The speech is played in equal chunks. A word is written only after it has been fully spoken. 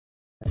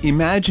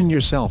Imagine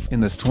yourself in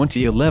this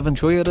 2011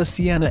 Toyota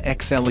Sienna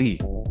Xle.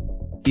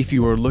 If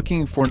you are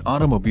looking for an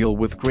automobile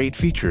with great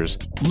features,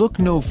 look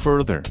no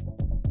further.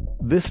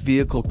 This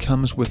vehicle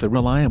comes with a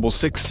reliable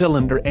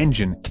 6-cylinder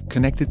engine,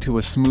 connected to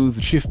a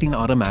smooth shifting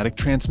automatic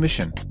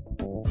transmission.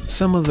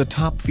 Some of the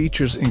top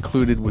features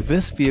included with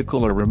this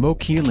vehicle are remote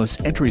keyless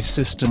entry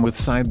system with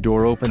side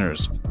door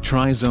openers,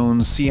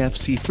 tri-zone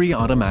CFC-free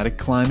automatic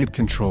climate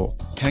control,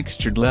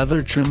 textured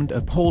leather-trimmed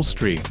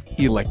upholstery,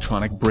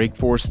 electronic brake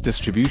force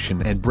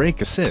distribution and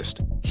brake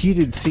assist,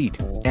 heated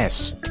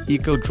seats,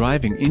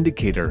 eco-driving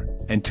indicator,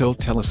 and tilt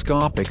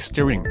telescopic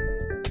steering.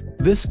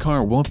 This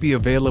car won't be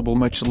available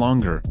much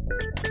longer.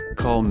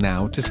 Call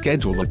now to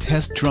schedule a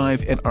test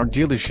drive at our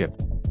dealership.